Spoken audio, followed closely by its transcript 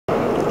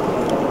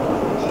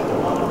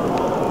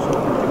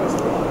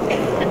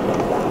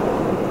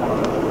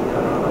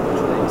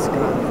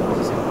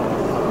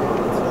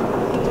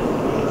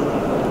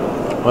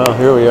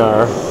Here we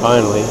are,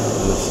 finally, in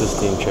the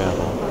Sistine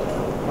Chapel.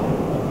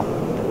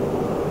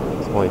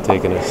 It's only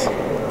taken us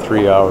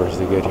 3 hours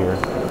to get here.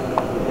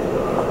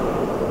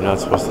 I'm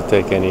not supposed to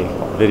take any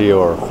video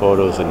or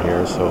photos in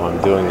here, so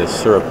I'm doing this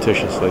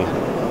surreptitiously.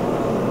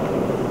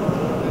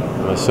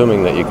 I'm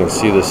assuming that you can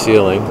see the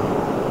ceiling,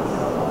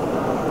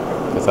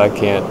 because I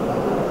can't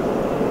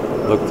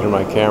look through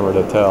my camera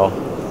to tell.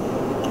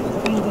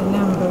 And the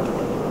number.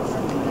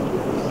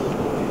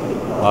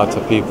 Lots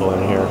of people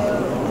in here.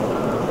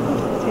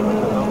 Do you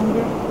know the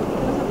number?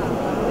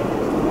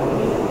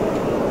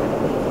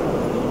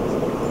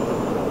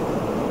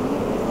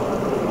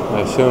 I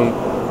assume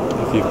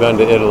if you've been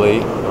to Italy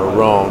or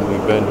Rome,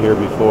 you've been here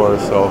before,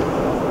 so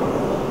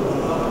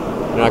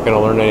you're not going to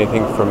learn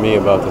anything from me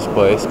about this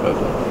place, but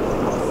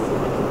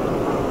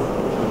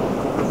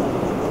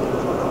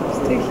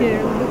Stay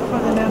here, look for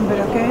the number,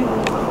 okay?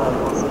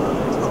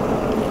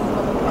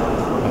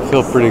 I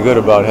feel pretty good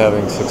about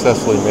having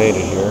successfully made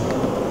it here.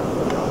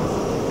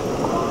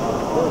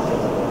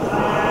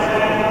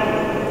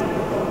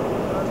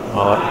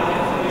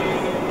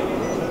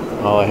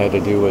 All I had to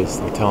do was,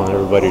 I'm telling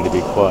everybody to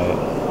be quiet.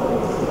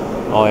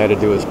 All I had to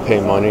do was pay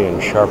money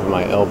and sharpen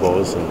my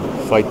elbows and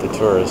fight the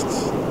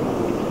tourists,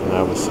 and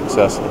I was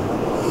successful.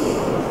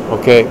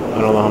 Okay,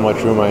 I don't know how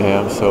much room I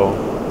have, so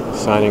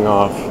signing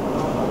off.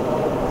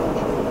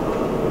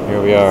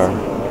 Here we are,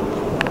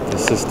 the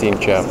Sistine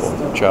Chapel.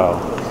 Ciao.